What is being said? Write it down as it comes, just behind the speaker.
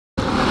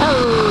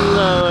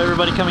Hello,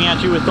 everybody, coming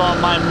at you with all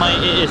my might.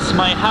 It is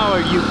Smite. How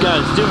are you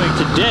guys doing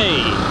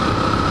today?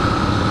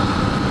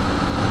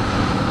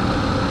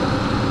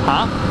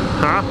 Huh?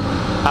 Huh?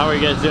 How are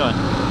you guys doing?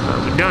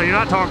 No, you're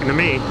not talking to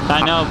me.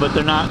 I know, but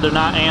they're not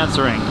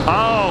answering.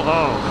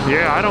 Oh,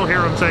 yeah, I don't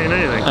hear them saying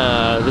anything.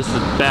 This is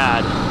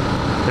bad.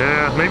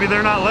 Yeah, maybe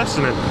they're not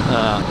listening.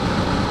 I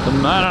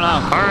don't know.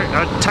 All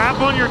right,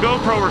 tap on your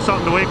GoPro or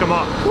something to wake them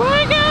up.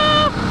 Wake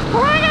up!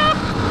 Wake up!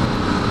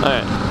 All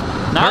right.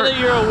 Now that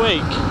you're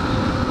awake.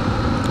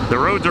 The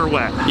roads are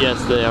wet.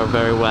 Yes, they are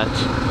very wet.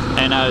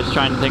 And I was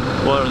trying to think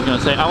what I was going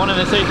to say. I wanted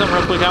to say something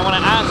real quick. I want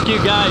to ask you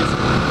guys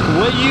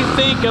what you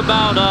think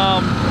about,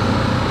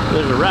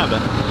 there's a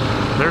rabbit.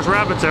 There's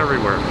rabbits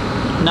everywhere.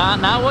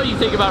 Not what you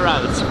think about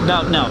rabbits.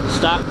 No,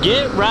 stop.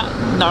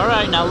 All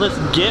right, now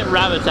listen, get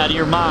rabbits out of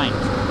your mind.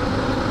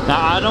 Now,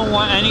 I don't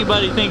want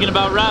anybody thinking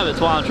about rabbits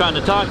while I'm trying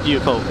to talk to you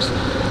folks.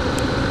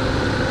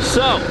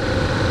 So,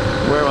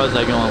 where was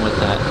I going with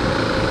that?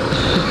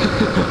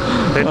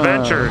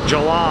 Adventure,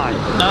 July.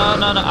 No,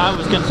 I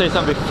was going to say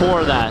something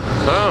before that.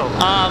 Oh.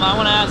 I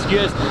want to ask you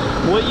guys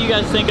what you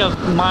guys think of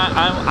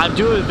I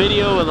do a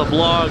video with a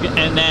blog,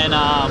 and then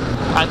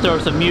I throw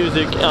some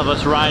music of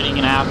us riding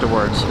in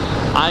afterwards.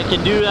 I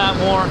can do that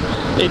more.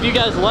 If you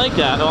guys like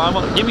that,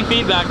 give me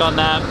feedback on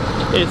that.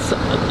 It's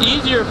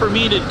easier for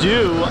me to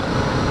do.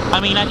 I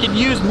mean, I can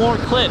use more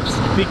clips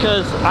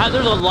because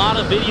there's a lot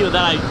of video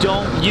that I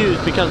don't use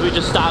because we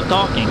just stopped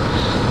talking.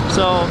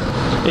 So,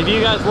 if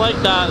you guys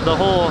like that, the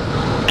whole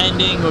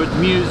ending with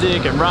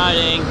music and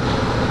riding,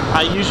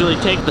 I usually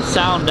take the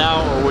sound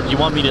out, or would you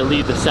want me to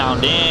leave the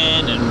sound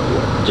in? And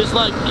just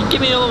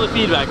give me a little bit of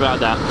feedback about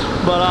that.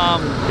 But,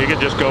 you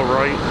can just go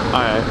right.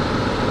 Alright.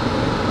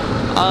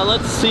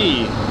 Let's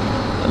see.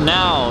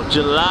 Now,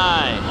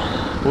 July.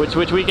 Which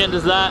weekend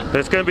is that?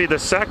 It's going to be the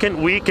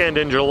second weekend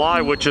in July,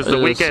 which is the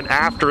weekend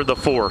after the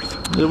 4th.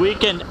 The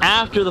weekend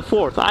after the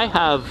 4th. I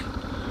have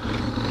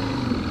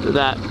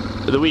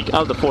the week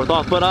of the 4th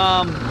off, but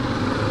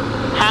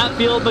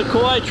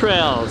Hatfield-McCoy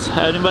trails.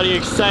 Anybody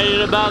excited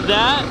about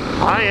that?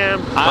 I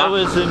am. I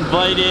was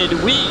invited.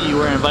 We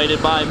were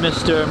invited by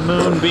Mr.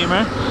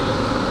 Moonbeamer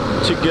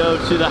to go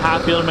to the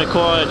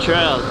Hatfield-McCoy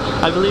trails.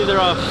 I believe there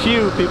are a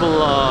few people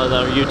that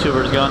are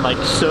YouTubers going, like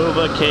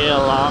Sova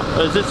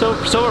KLR. Is it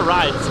Sova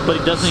Rides? But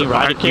he doesn't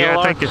ride a KLR. Yeah,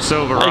 I think it's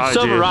Sova Rides.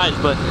 It's Sova Rides,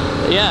 but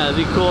yeah, it'd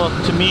be cool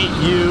to meet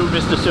you,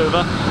 Mr.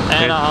 Sova,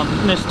 and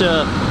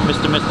Mr.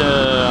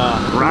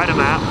 Ride a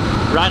map,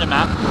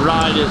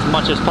 ride as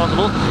much as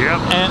possible. Yep.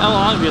 And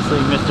obviously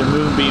Mr.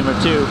 Moonbeamer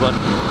too, but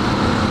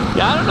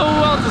yeah, I don't know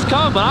who else is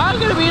coming, but I'm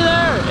gonna be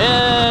there,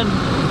 and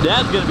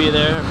Dad's gonna be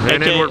there.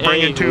 And then we're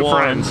bringing two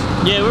friends.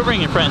 Yeah, we're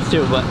bringing friends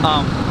too, but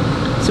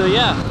so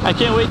yeah, I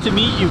can't wait to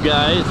meet you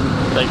guys.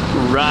 Like,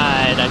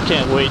 ride, I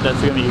can't wait. That's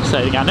gonna be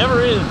exciting. I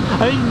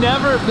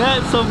never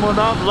met someone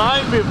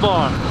offline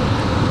before.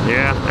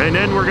 Yeah, and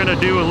then we're gonna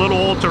do a little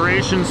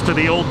alterations to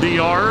the old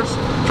DRs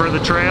for the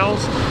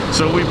trails.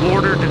 So we've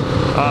ordered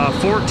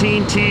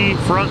 14T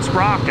front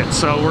sprockets.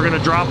 So we're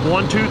gonna drop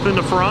one tooth in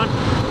the front,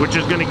 which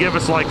is gonna give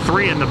us like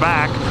 3 in the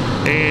back,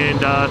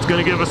 and it's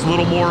gonna give us a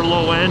little more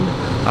low end.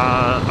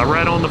 I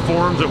read on the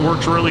forums it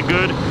works really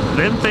good.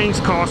 Them things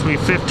cost me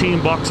 15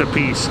 bucks a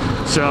piece,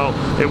 so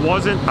it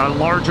wasn't a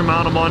large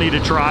amount of money to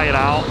try it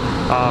out.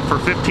 For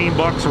 15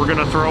 bucks, we're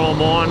gonna throw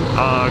them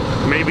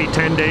on maybe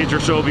 10 days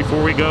or so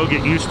before we go,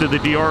 get used to the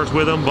DRs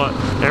with them. But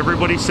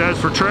everybody says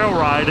for trail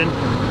riding,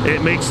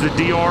 it makes the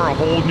DR a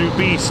whole new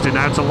beast, and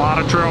that's a lot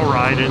of trail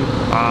riding.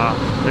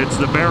 It's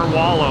the Bear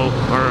Wallow,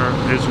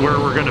 is where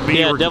we're gonna be.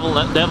 Yeah,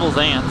 Devil's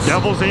Ants.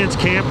 Devil's Ants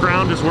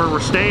Campground is where we're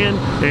staying,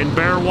 and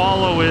Bear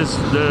Wallow is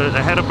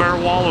the head of Bear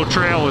Wallow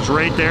Trail is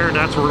right there, and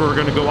that's where we're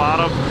going to go out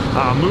of.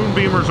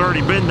 Moonbeamer's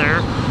already been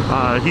there.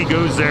 He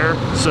goes there,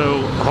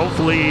 so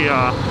hopefully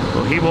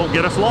he won't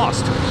get us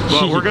lost.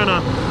 But we're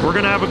gonna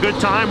have a good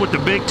time with the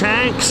big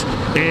tanks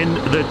and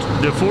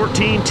the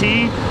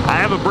 14T. I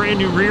have a brand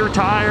new rear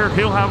tire.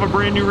 He'll have a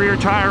brand new rear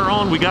tire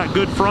on. We got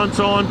good fronts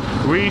on.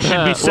 We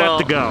should be set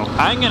to go.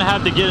 I'm gonna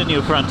have to get a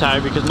new front tire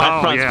because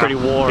my front's pretty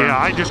worn. Yeah,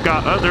 I just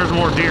got. There's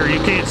more deer. You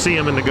can't see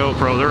them in the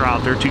GoPro. They're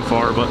out there too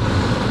far, but.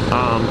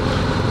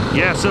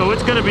 Yeah, so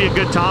it's going to be a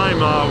good time.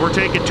 We're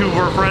taking 2 of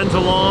our friends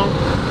along,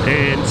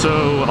 and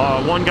so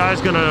one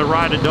guy's going to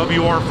ride a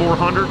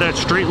WR400 that's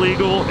street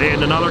legal,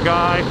 and another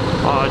guy,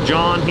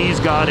 John, he's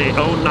got a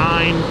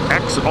 09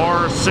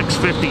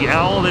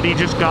 XR650L that he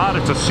just got.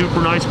 It's a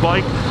super nice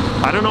bike.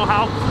 I don't know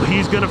how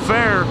he's going to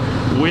fare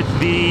with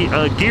the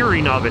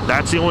gearing of it.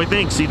 That's the only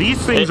thing. See, these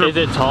things Is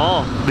it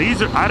tall?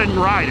 I didn't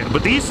ride it,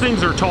 but these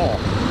things are tall.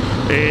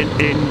 And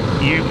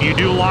you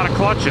do a lot of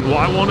clutching. Well,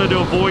 I wanted to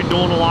avoid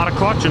doing a lot of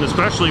clutching,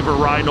 especially if we're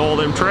riding all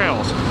them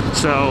trails.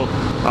 So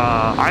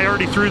I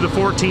already threw the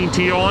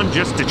 14T on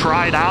just to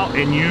try it out,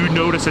 and you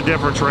notice a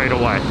difference right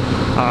away.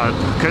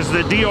 Because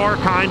the DR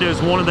kind of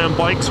is one of them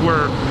bikes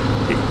where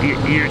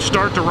you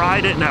start to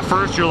ride it, and at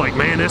first you're like,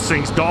 man, this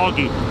thing's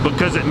doggy,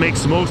 because it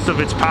makes most of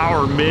its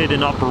power mid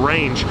and upper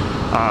range.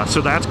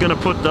 So that's going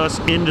to put us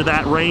into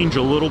that range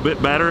a little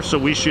bit better, so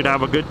we should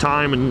have a good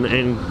time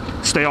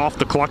and stay off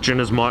the clutching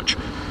as much.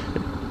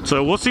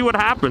 So we'll see what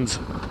happens.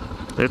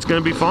 It's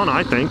going to be fun,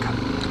 I think.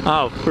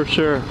 Oh, for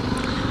sure.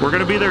 We're going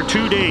to be there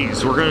 2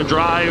 days. We're going to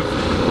drive,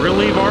 we're going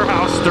to leave our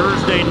house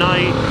Thursday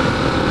night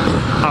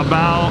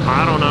about,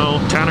 I don't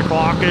know, 10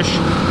 o'clock-ish.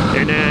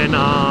 And then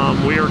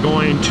we are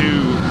going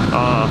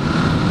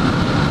to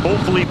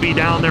hopefully be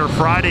down there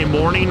Friday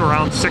morning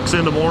around 6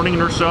 in the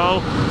morning or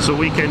so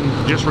we can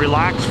just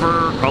relax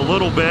for a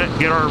little bit,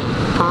 get our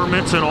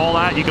permits and all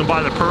that. You can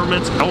buy the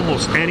permits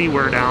almost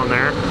anywhere down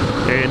there.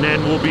 And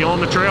then we'll be on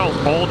the trails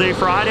all day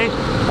Friday,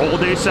 all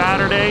day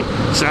Saturday.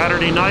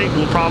 Saturday night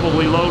we'll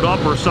probably load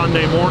up, or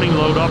Sunday morning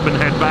load up and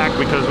head back,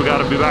 because we got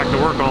to be back to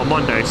work on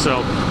Monday. So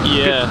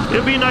yeah,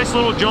 it'll be a nice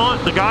little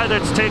jaunt. The guy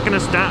that's taking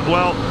us down,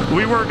 well,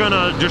 we were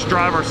gonna just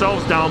drive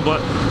ourselves down,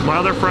 but my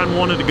other friend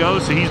wanted to go,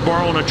 so he's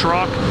borrowing a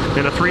truck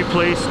and a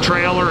 3-place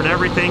trailer and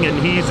everything,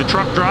 and he's a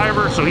truck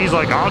driver, so he's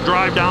like, I'll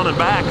drive down and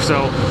back.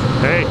 So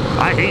hey,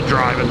 I hate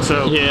driving,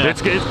 so yeah,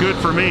 it's good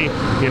for me.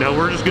 You know,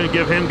 we're just gonna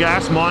give him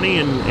gas money,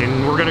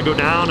 and we're gonna go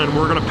down and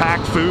we're gonna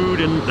pack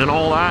food and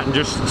all that, and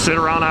just sit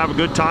around and have a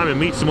good time and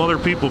meet some other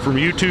people from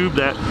YouTube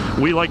that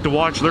we like to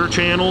watch their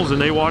channels,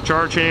 and they watch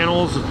our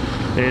channels,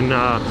 and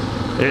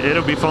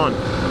it'll be fun.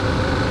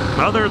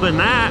 Other than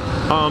that,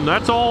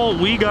 that's all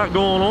we got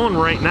going on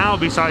right now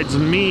besides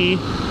me.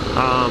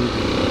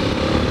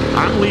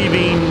 I'm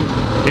leaving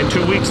in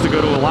 2 weeks to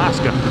go to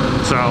Alaska,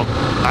 so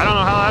I don't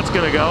know how that's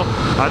gonna go.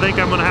 I think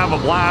I'm gonna have a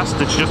blast.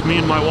 It's just me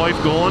and my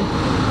wife going.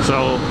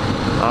 So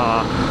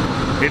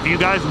if you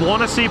guys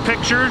want to see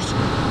pictures,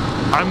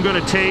 I'm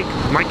gonna take,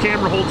 my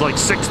camera holds like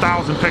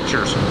 6,000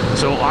 pictures,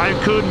 so I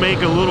could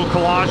make a little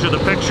collage of the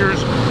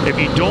pictures. If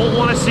you don't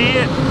want to see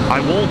it,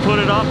 I won't put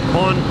it up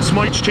on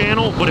Smite's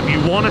channel, but if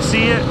you want to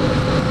see it,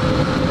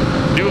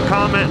 do a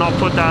comment and I'll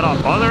put that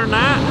up. Other than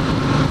that,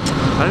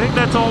 I think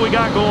that's all we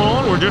got going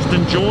on. We're just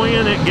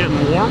enjoying it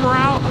getting warmer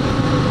out,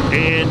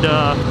 and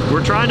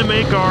we're trying to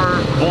make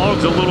our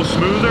vlogs a little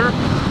smoother.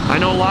 I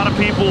know a lot of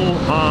people,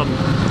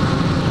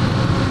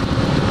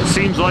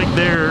 seems like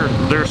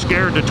they're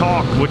scared to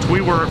talk, which we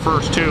were at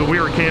first too. We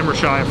were camera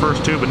shy at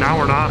first too, but now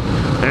we're not.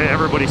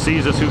 Everybody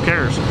sees us, who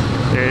cares?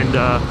 And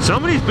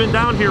somebody's been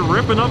down here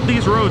ripping up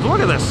these roads. Look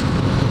at this.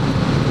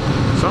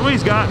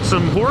 Somebody's got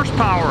some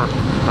horsepower.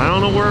 I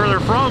don't know where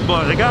they're from,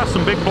 but they got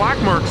some big black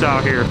marks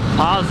out here.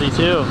 Aussie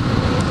too.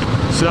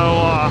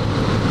 So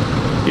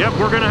yep,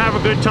 we're gonna have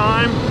a good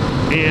time,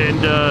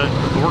 and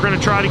we're gonna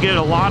try to get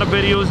a lot of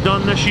videos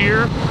done this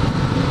year.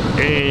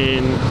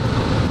 And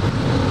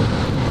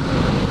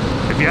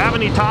if you have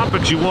any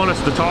topics you want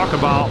us to talk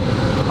about,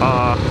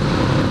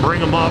 bring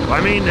them up.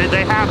 I mean,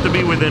 they have to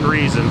be within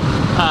reason.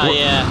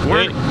 Yeah.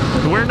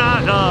 We're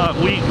not.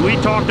 We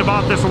talked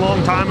about this a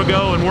long time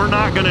ago, and we're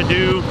not gonna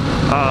do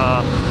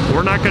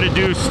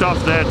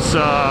stuff that's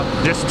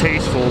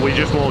distasteful. We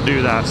just won't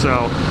do that.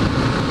 So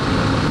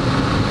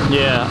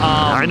yeah.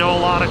 I know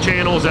a lot of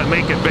channels that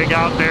make it big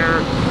out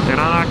there, and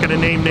I'm not going to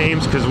name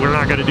names because we're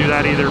not going to do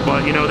that either,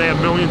 but you know, they have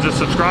millions of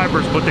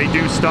subscribers, but they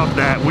do stuff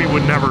that we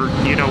would never,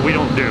 you know, we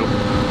don't do.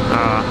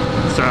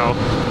 So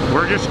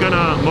we're just going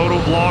to moto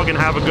vlog and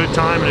have a good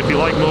time. And if you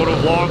like moto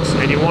vlogs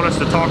and you want us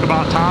to talk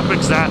about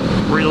topics that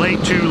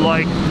relate to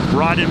like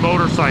riding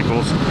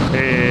motorcycles,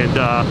 and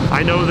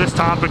I know this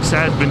topic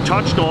has been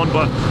touched on,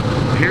 but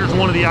here's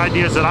one of the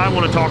ideas that I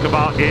want to talk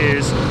about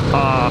is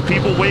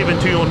people waving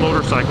to you on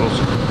motorcycles.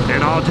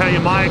 And I'll tell you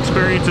my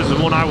experiences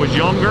of when I was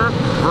younger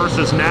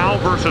versus now,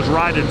 versus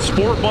riding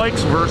sport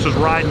bikes versus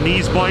riding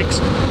these bikes.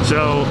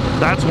 So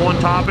that's one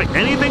topic.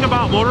 Anything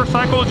about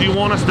motorcycles you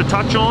want us to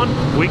touch on,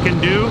 we can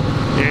do.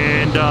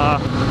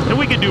 And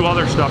we can do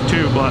other stuff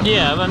too, but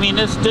yeah, I mean,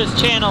 this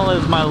channel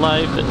is my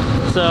life,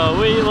 so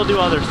we will do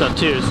other stuff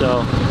too,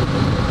 so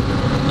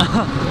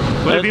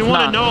but if you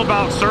want to know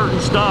about certain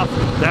stuff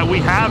that we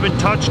haven't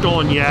touched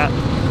on yet,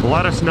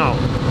 let us know.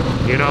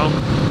 You know,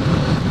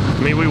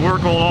 I mean, we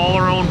work on all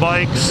our own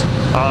bikes,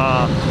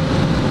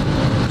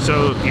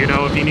 so you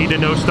know, if you need to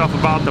know stuff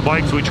about the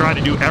bikes, we try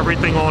to do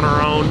everything on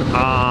our own,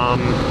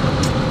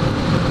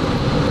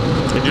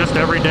 and just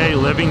everyday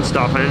living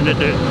stuff. And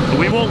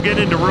we won't get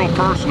into real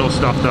personal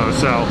stuff though,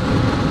 so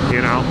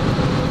you know.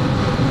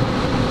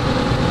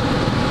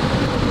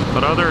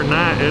 But other than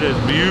that, it is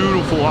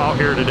beautiful out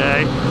here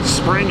today.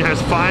 Spring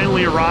has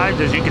finally arrived.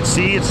 As you can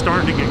see, it's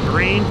starting to get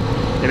green.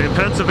 And in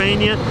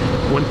Pennsylvania,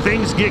 when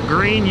things get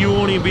green, you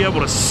won't even be able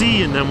to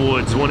see in them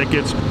woods when it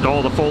gets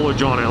all the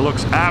foliage on it. It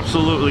looks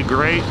absolutely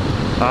great.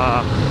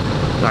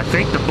 I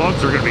think the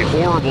bugs are going to be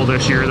horrible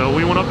this year, though.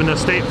 We went up in the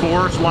state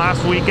forest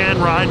last weekend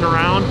riding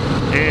around,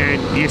 and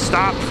you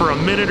stopped for a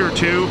minute or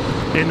two,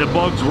 and the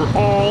bugs were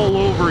all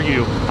over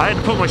you. I had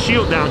to put my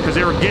shield down because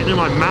they were getting in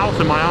my mouth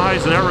and my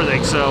eyes and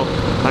everything. So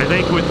I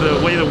think with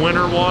the way the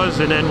winter was,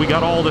 and then we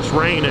got all this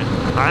rain,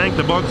 I think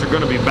the bugs are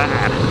going to be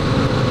bad.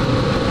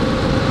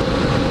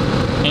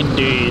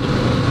 Indeed.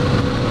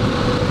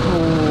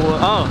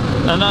 Oh,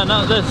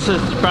 No, this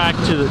is back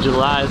to the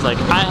Julys. Like,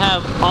 I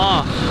have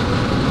off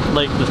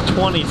like the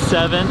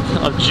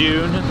 27th of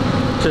June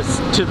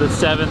to the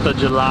 7th of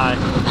July.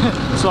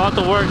 So I'll have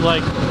to work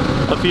like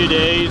a few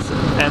days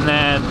and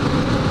then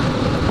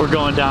we're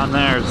going down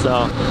there,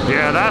 so.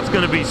 Yeah, that's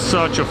going to be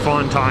such a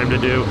fun time to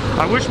do.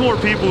 I wish more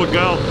people would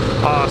go.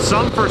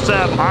 Some for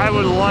Seb, I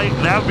would like,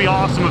 that would be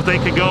awesome if they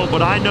could go,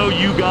 but I know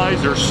you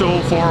guys are so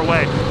far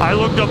away. I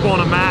looked up on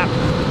a map.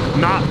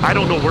 I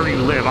don't know where you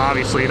live,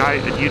 obviously,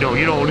 and you don't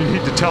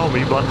need to tell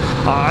me, but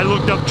I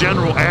looked up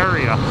general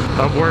area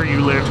of where you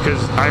lived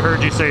because I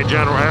heard you say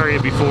general area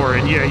before,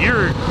 and yeah,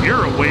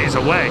 you're a ways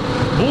away.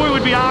 Boy, it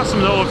would be awesome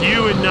though if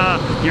you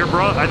and your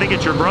brother, I think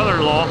it's your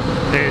brother-in-law,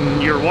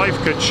 and your wife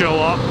could show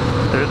up.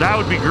 That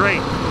would be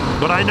great.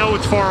 But I know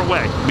it's far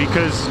away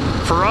because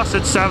for us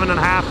it's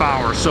 7.5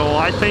 hours. So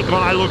I think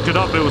when I looked it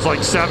up, it was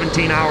like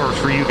 17 hours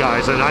for you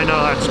guys, and I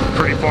know that's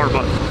pretty far,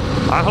 but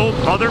I hope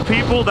other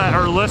people that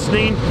are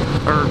listening,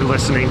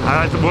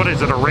 what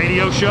is it, a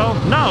radio show?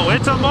 No,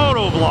 it's a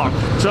moto vlog.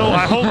 So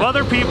I hope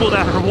other people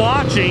that are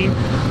watching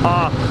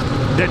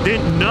that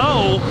didn't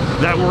know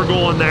that we're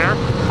going there.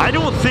 I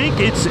don't think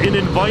it's an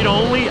invite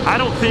only. I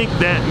don't think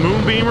that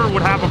Moonbeamer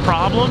would have a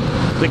problem.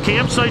 The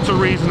campsites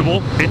are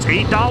reasonable. It's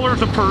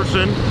 $8 a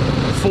person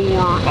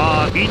for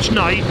each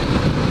night.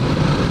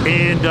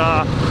 And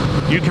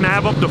you can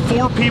have up to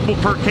 4 people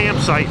per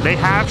campsite. They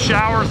have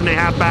showers and they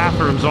have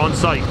bathrooms on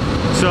site.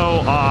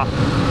 So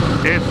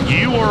if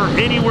you are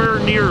anywhere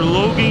near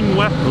Logan,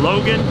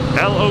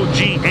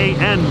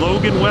 L-O-G-A-N,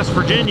 Logan, West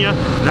Virginia,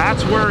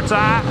 that's where it's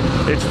at.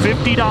 It's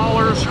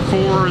 $50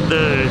 for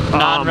the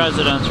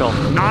non-residential.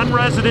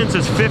 Non-residents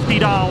is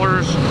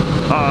 $50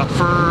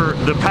 for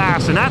the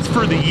pass, and that's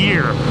for the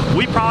year.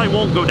 We probably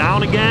won't go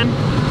down again,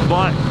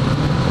 but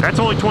that's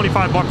only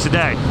 25 bucks a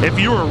day. If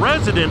you're a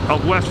resident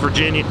of West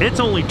Virginia, it's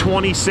only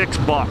 26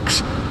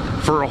 bucks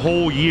for a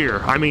whole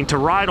year. I mean, to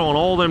ride on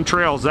all them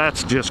trails,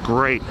 that's just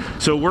great.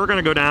 So we're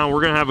gonna go down,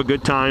 we're gonna have a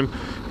good time,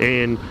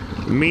 and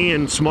me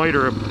and Smite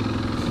are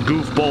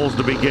goofballs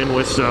to begin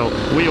with, so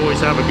we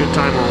always have a good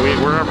time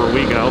wherever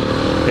we go.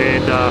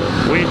 And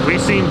we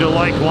seem to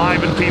like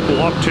liven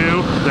people up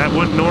too, that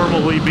wouldn't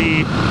normally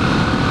be,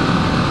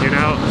 you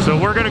know. So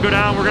we're gonna go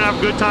down, we're gonna have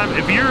a good time.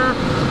 If you're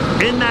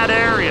in that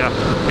area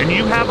and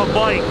you have a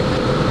bike,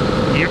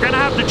 you're gonna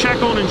have to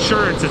check on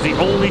insurance is the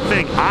only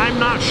thing. I'm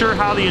not sure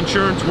how the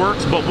insurance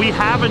works, but we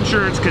have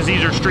insurance because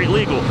these are street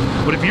legal.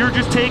 But if you're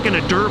just taking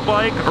a dirt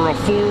bike or a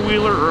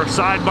four-wheeler or a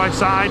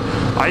side-by-side,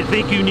 I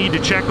think you need to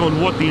check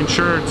on what the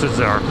insurances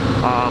are.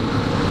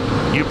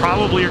 You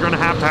probably are going to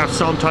have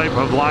some type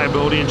of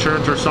liability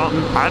insurance or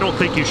something. I don't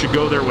think you should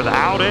go there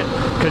without it,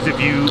 because if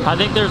you... I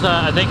think there's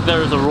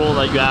a rule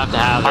that you have to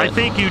have it. I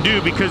think you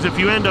do, because if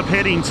you end up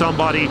hitting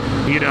somebody,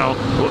 you know,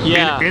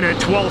 in a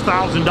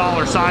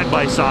 $12,000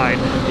 side-by-side,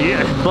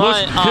 yeah.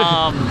 But,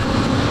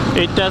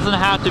 it doesn't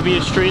have to be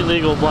a street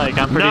legal bike.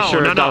 I'm pretty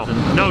sure it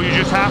doesn't. No, you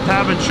just have to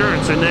have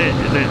insurance. And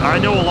I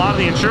know a lot of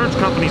the insurance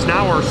companies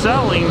now are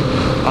selling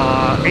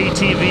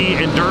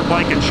ATV and dirt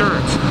bike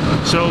insurance.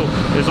 So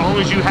as long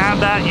as you have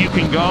that, you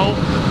can go,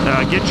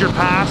 get your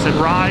pass and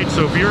ride.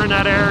 So if you're in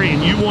that area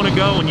and you want to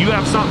go and you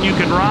have something you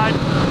can ride,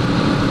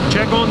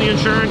 check on the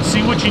insurance,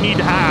 see what you need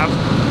to have.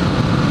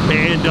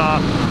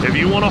 And if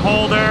you want to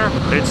haul there,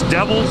 it's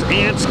Devil's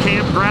Ants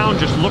Campground.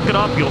 Just look it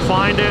up, you'll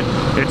find it.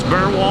 It's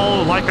Bear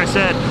Wallow. Like I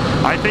said,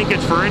 I think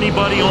it's for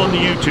anybody on the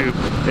YouTube.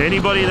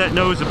 Anybody that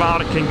knows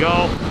about it can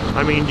go.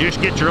 I mean, just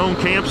get your own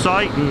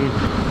campsite and,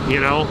 you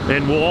know,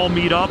 and we'll all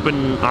meet up,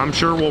 and I'm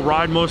sure we'll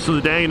ride most of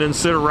the day and then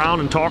sit around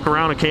and talk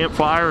around a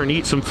campfire and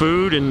eat some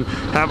food and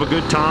have a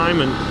good time.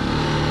 And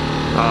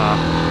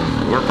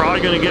we're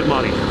probably going to get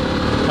money.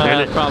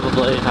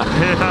 Probably.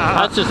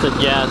 That's just a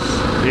guess.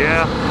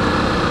 Yeah.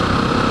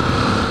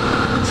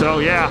 So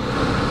yeah,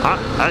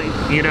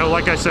 you know,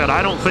 like I said,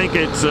 I don't think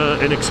it's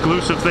an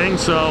exclusive thing,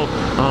 so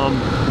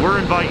we're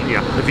inviting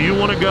you. If you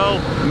want to go,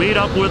 meet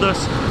up with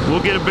us.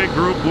 We'll get a big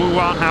group. We'll go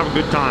out and have a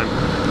good time.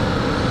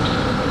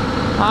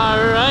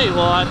 All right,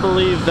 well, I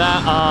believe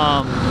that,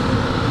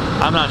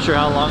 I'm not sure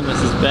how long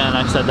this has been.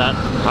 I said that.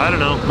 I don't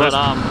know, but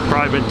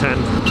probably been 10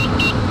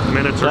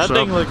 minutes or so. That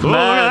thing looks mad. Look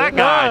at that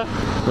guy.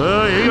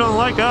 He don't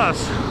like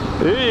us.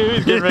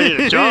 He's getting ready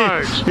to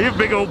charge. He's a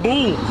big old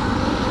bull.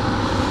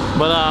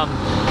 But,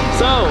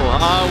 so,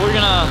 we're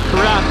gonna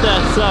wrap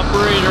this up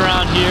right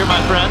around here, my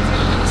friends.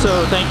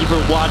 So, thank you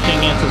for watching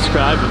and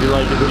subscribe. If you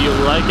like the video,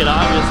 like it,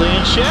 obviously,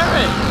 and share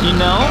it, you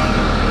know?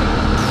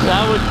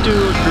 That would do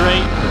a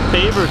great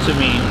favor to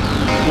me.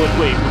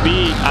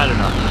 I don't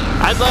know.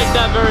 I'd like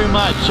that very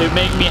much. It'd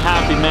make me a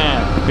happy man.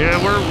 Yeah,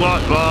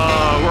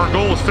 our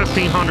goal is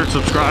 1,500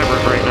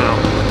 subscribers right now.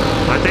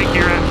 I think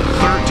you're at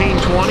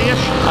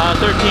 1320-ish?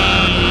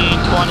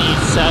 1327,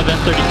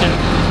 32.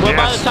 Well, yes.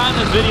 By the time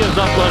this video is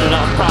uploaded,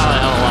 I'll probably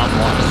have a lot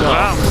more. So.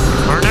 Well,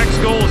 our next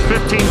goal is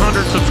 1,500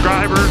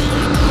 subscribers.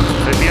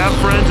 If you have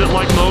friends that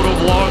like moto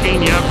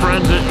vlogging, you have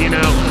friends that, you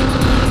know,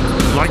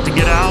 like to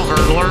get out or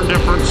learn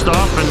different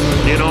stuff and,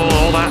 you know,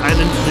 all that. And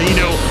then, you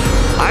know,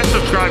 I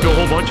subscribe to a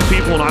whole bunch of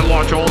people and I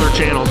watch all their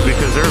channels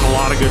because there's a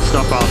lot of good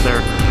stuff out there.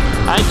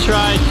 I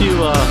try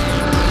to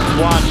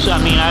watch.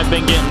 I mean, I've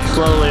been getting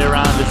slowly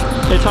around this.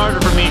 It's harder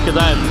for me because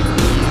I have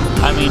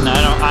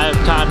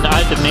time.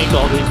 I have to make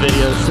all these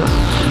videos. So.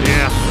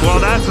 Yeah.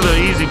 Well, that's the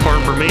easy part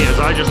for me is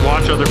I just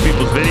watch other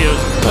people's videos.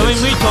 I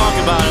mean, we talk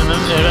about him, and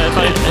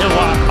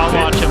I'll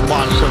watch him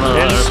watch some of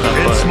the other stuff.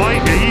 And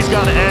Smite, he's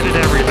got to edit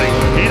everything.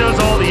 He does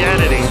all the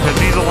editing because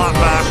he's a lot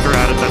faster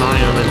at it than I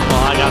am. And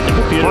well, I got the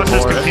computer. Plus,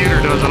 his computer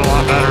does it a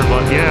lot better.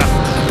 But yeah,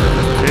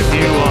 if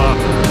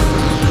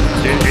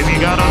you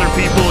got other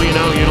people, you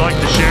know, you'd like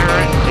to share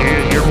it,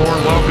 you're more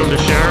than welcome to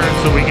share it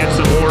so we get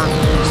some more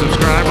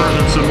subscribers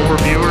and some more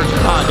viewers.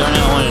 Oh, darn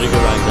it, I wanted to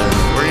go back there.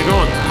 Where are you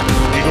going?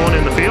 You going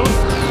in the field?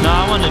 No,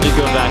 I wanted to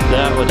go back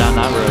down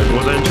that road.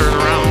 Well, then turn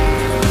around.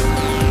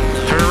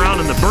 Turn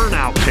around in the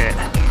burnout pit.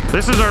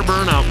 This is our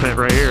burnout pit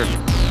right here.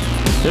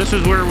 This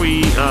is where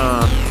we,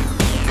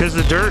 because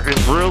the dirt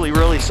is really,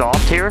 really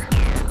soft here.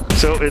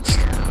 So it's,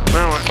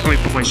 well, let me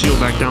put my shield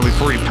back down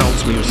before he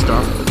pelts me with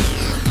stuff.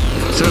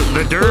 So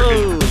the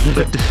dirt,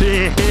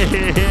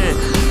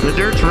 the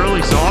dirt's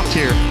really soft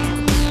here,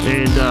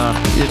 and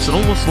it's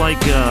almost like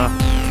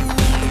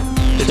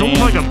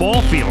almost like a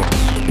ball field.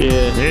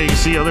 Yeah. Yeah, you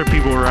see other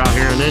people are out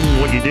here, and then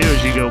what you do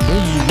is you go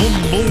boom,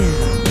 boom, boom.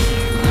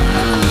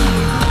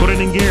 Put it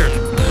in gear.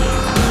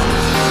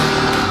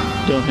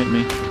 Don't hit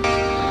me.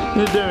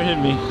 Don't hit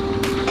me.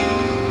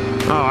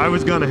 Oh, I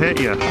was gonna hit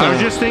you. I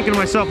was just thinking to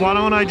myself, why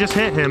don't I just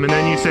hit him? And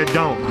then you said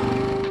don't.